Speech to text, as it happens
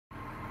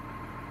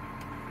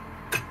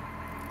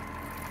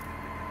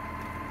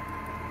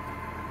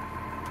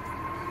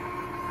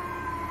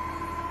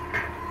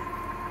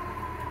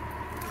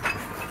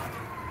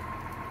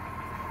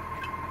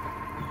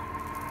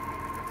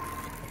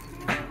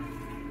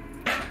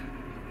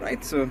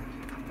Right, so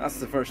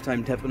that's the first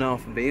time tipping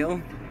off a bale.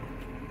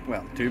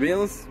 Well, 2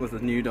 bales with a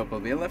new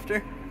double bale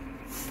lifter.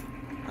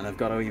 And I've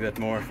got a wee bit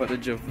more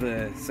footage of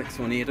the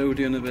 6180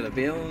 doing a bit of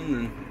baling,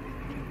 and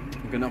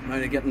I'm going up now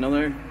to get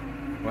another,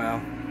 well,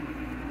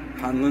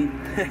 handling.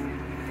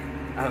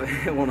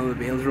 One of the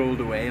bales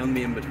rolled away on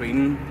me in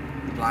between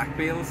the black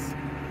bales, so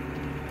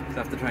I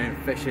have to try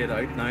and fish it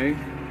out now.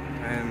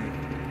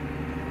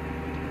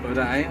 But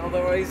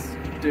otherwise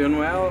doing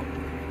well,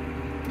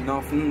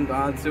 nothing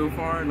bad so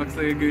far. Looks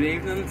like a good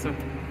evening, so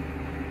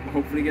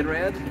hopefully get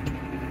red.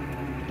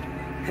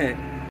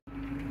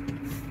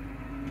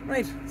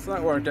 Right, so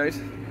that worked out.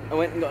 I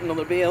went and got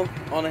another bale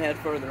on ahead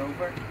further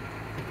over,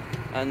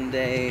 and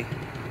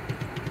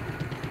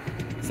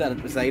set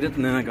it beside it,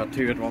 and then I got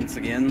 2 at once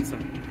again. So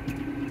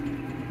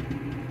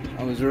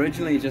I was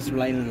originally just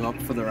lining it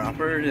up for the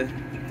wrapper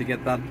to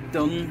get that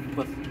done,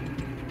 but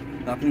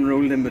that one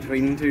rolled in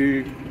between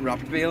 2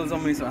 wrapped bales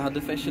on me, so I had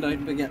to fish it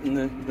out by getting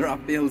the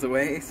wrapped bales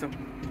away. So,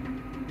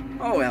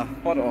 oh well,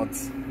 what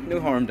odds? No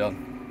harm done.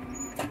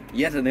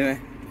 Yet anyway.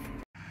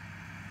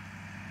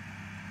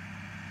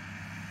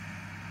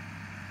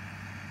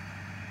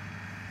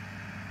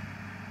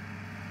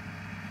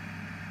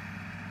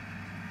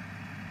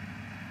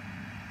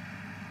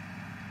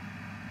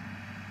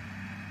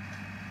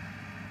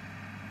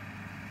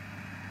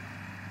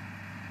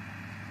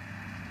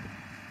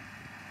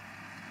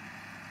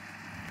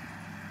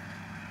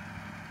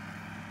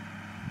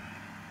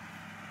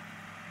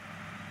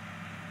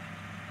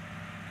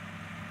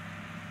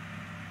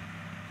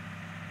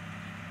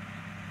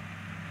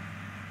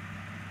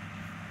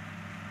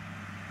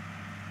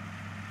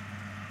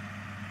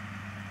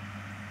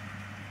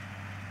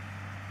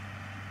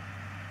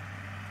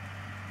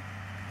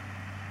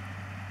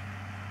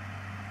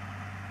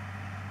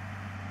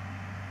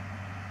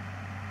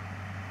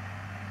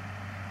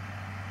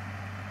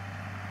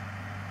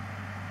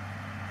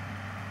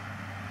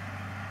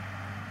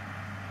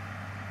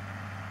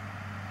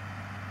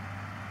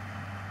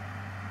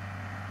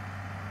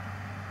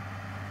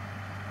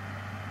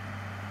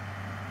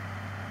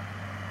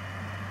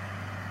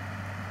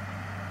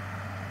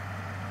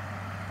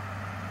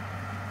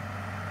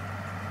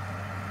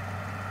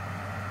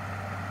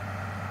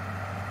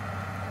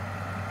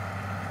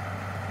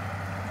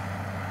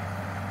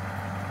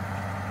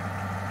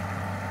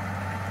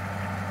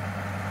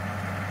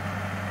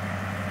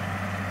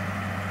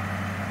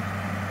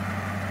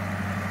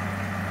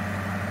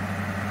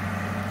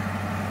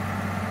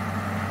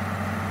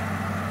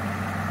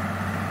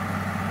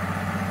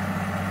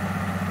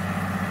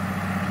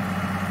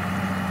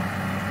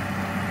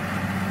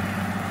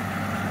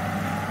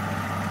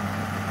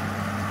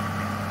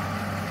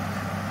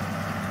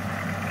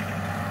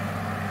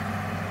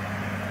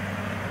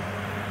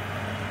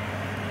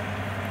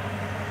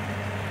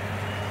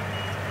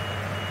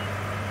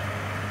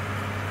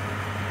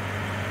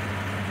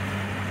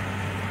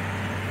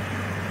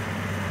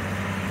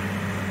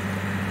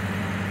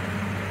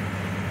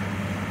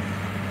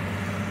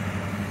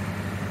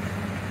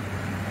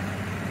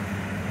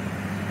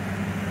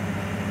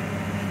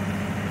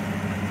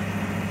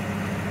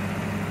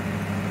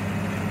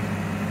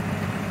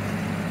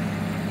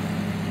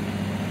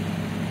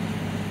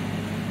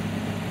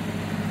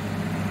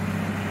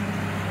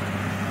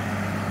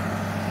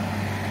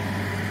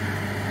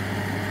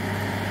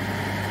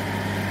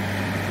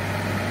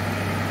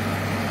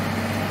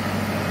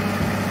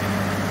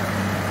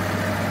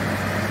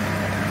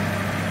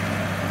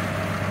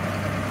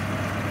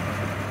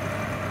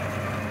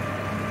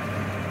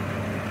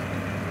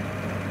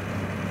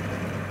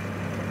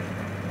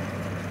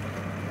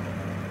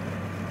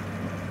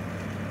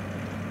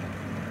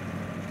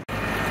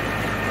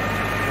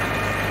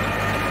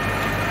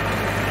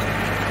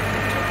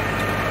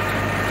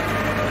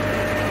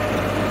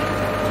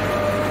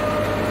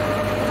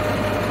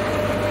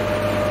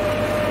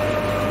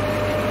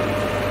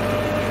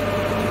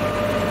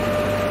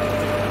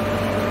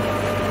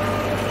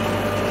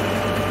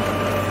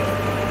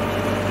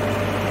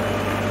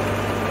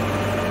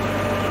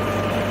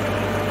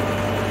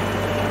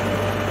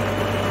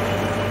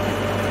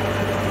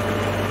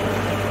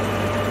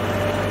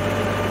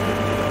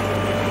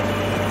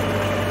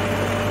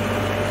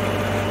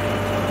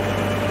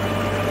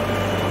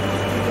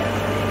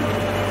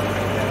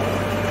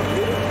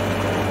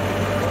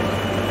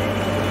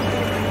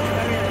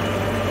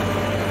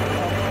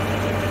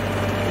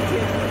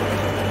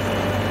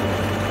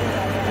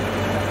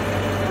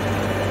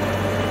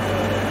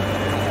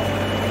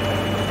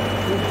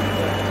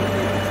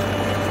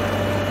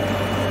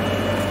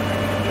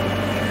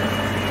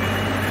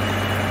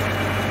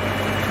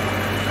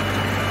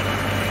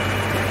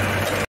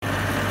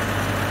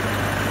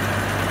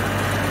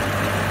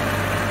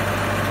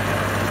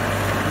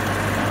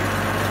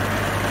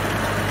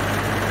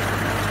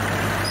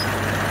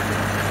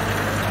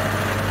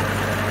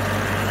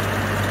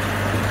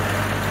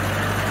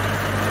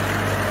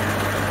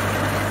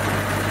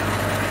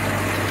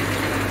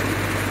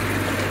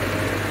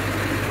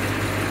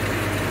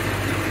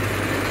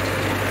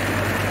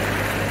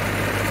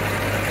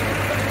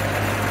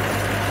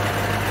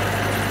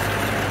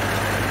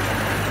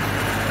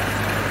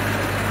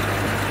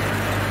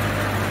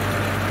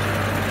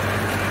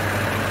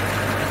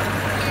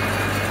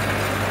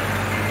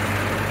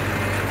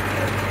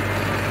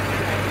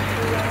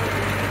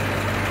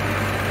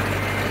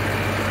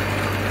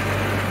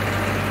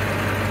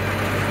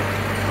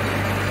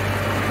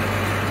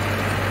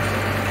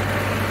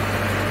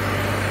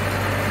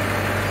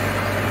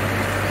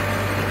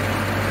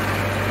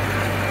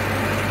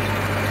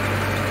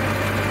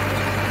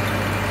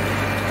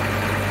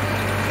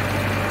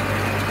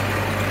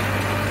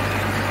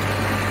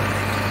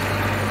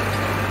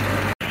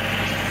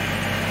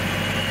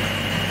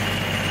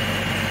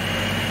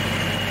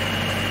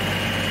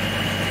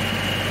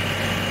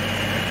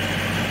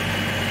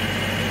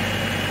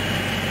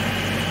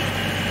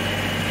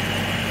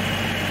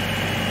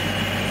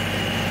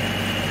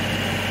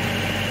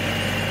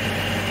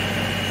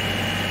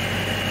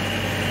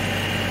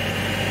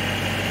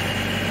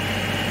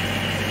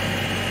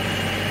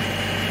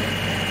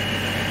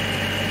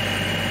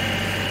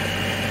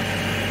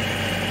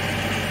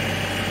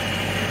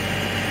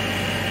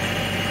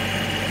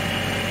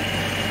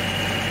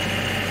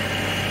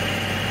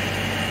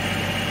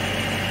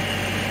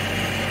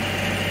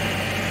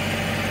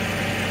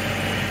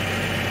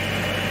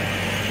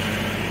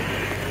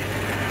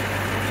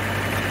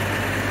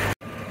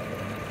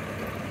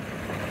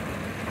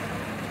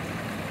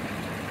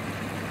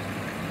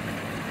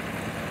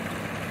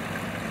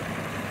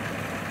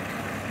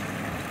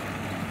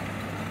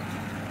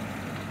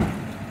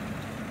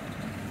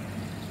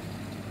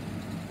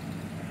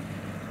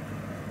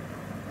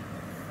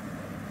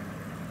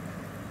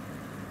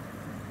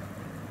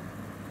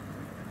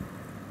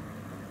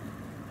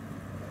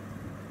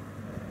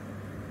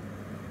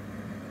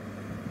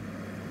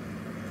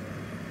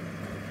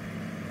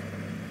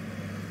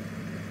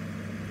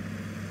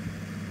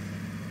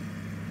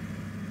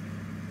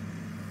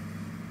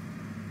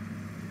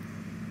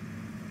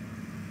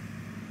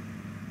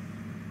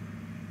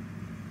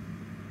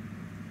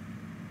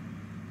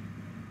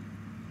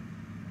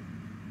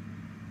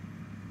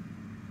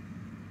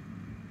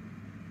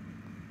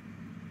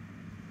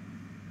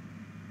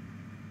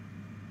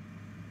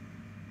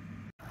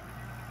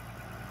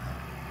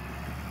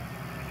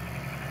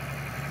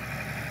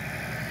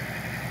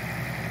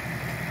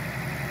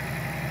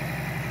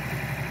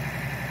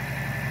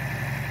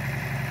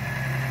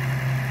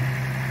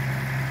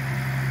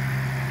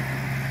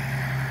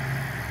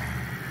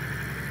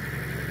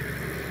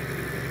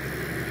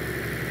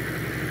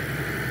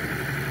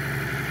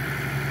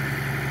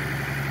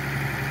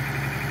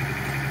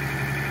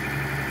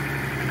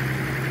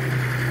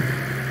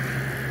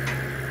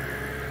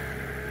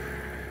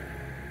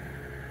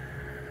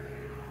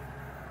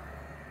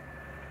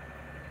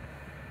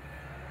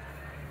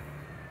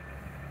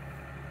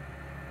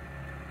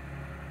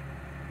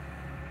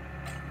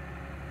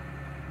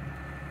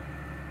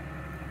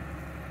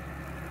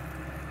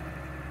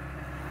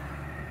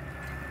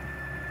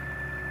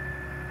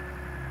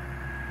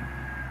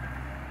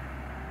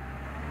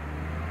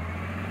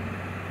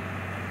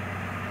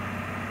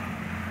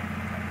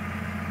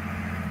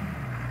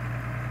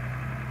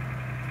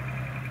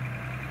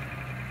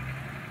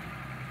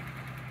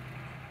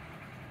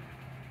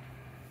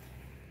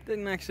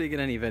 Didn't actually get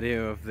any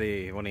video of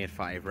the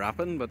 185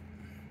 wrapping, but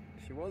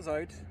she was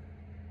out.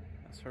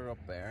 That's her up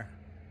there.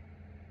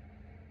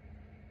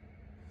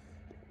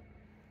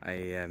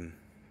 I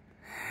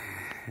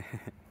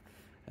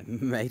I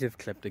might have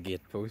clipped a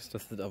gate post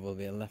with the double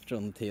bale lifter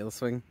on the tail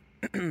swing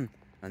and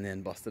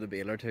then busted a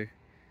bale or two.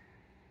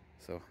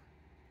 So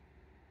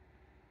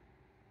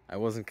I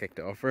wasn't kicked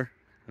off her,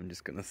 I'm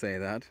just gonna say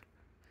that.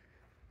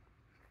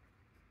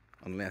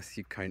 Unless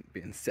you count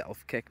being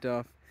self-kicked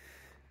off.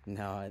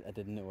 No, I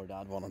didn't know her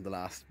dad wanted the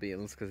last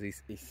bales because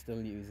he's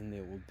still using the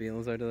old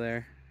bales out of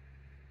there.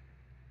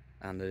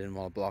 And I didn't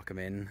want to block him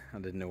in, I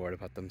didn't know where to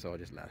put them, so I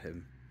just let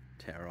him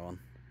tear on.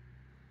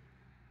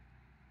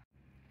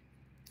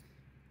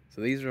 So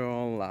these are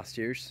all last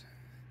year's,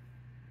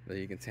 but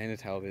you can kind of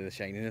tell by the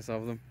shininess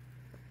of them.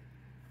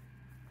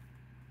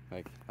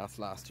 Like, that's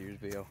last year's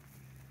bale,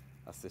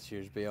 that's this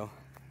year's bale.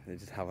 They're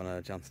just having a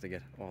chance to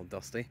get all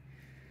dusty.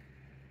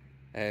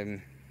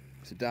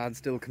 So Dad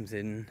still comes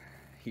in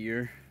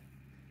here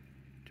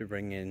to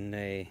bring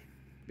in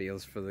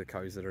bales for the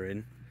cows that are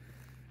in.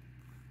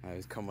 I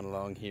was coming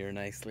along here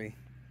nicely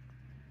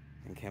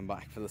and came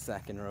back for the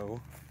second row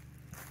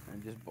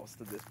and just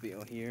busted this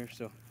bale here,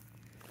 so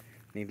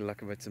need to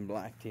look about some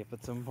black tape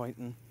at some point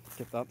and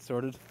get that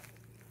sorted.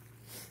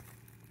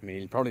 I mean,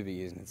 he'll probably be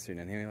using it soon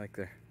anyway. Like,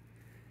 they're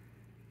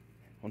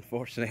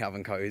unfortunately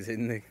having cows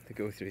in, they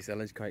go through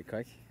silage quite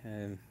quick.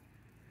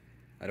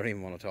 I don't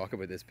even want to talk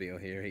about this bale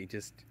here. I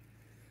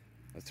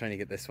was trying to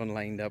get this one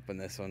lined up and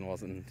this one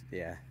wasn't.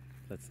 Yeah,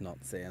 let's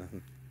not say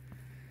anything.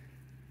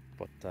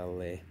 But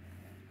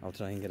I'll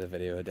try and get a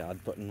video of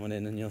Dad putting one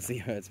in and you'll see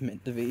how it's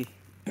meant to be.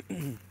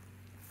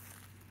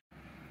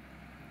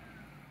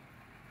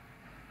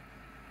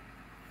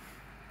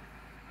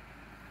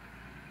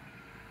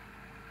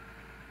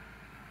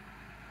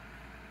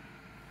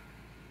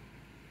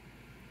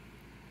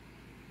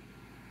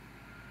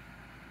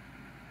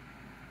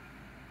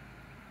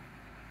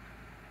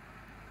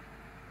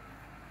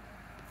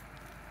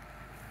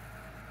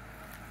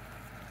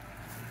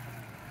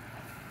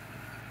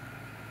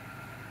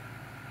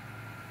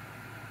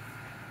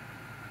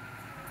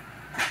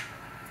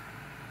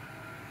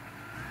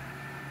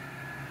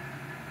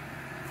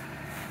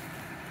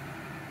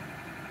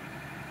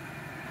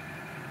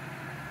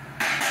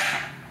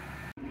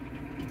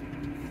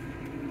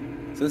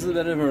 So this is a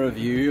bit of a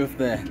review of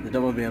the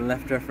double bale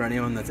lifter for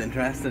anyone that's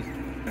interested.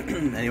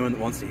 Anyone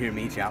that wants to hear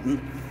me chatting.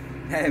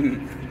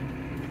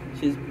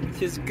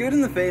 She's good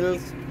in the field.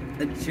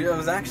 I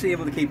was actually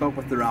able to keep up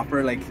with the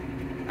wrapper, like,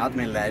 at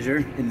my leisure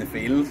in the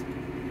field.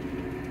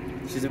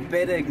 She's a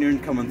bit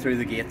ignorant coming through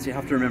the gates. You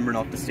have to remember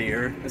not to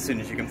steer as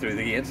soon as you come through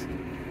the gate.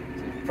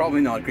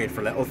 Probably not great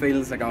for little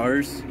fields like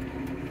ours.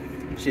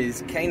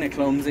 She's kind of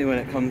clumsy when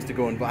it comes to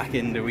going back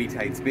into wee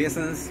tight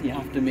spaces. You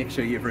have to make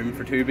sure you have room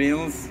for two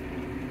bales.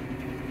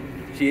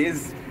 She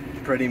is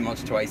pretty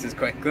much twice as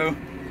quick though.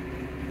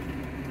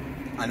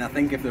 And I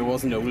think if there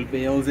wasn't old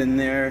bales in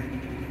there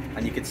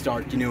and you could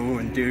start, you know,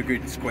 and do a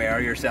good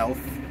square yourself,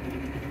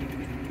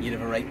 you'd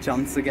have a right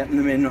chance of getting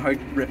them in without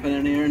ripping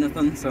any or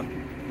anything. So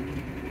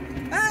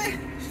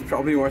she's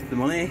probably worth the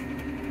money.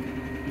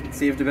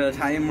 Saved a bit of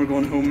time. We're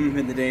going home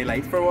in the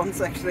daylight for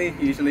once, actually.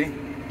 Usually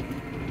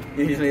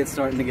it's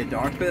starting to get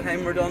dark by the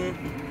time we're done.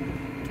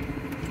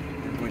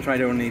 We try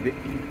to only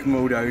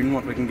mow down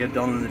what we can get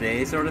done in the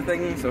day, sort of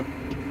thing. So,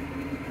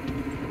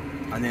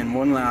 and then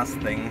one last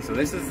thing. So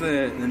this is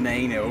the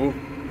 9.0.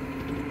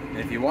 And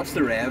if you watch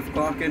the rev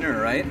clock in her,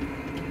 right?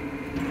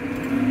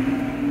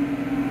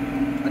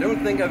 I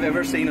don't think I've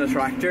ever seen a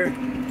tractor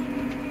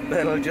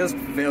that'll just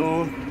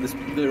fill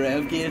the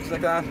rev gauge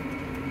like that.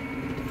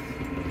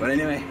 But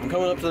anyway, I'm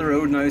coming up to the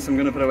road now, so I'm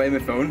going to put away my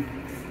phone.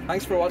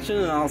 Thanks for watching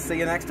and I'll see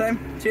you next time.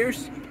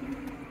 Cheers!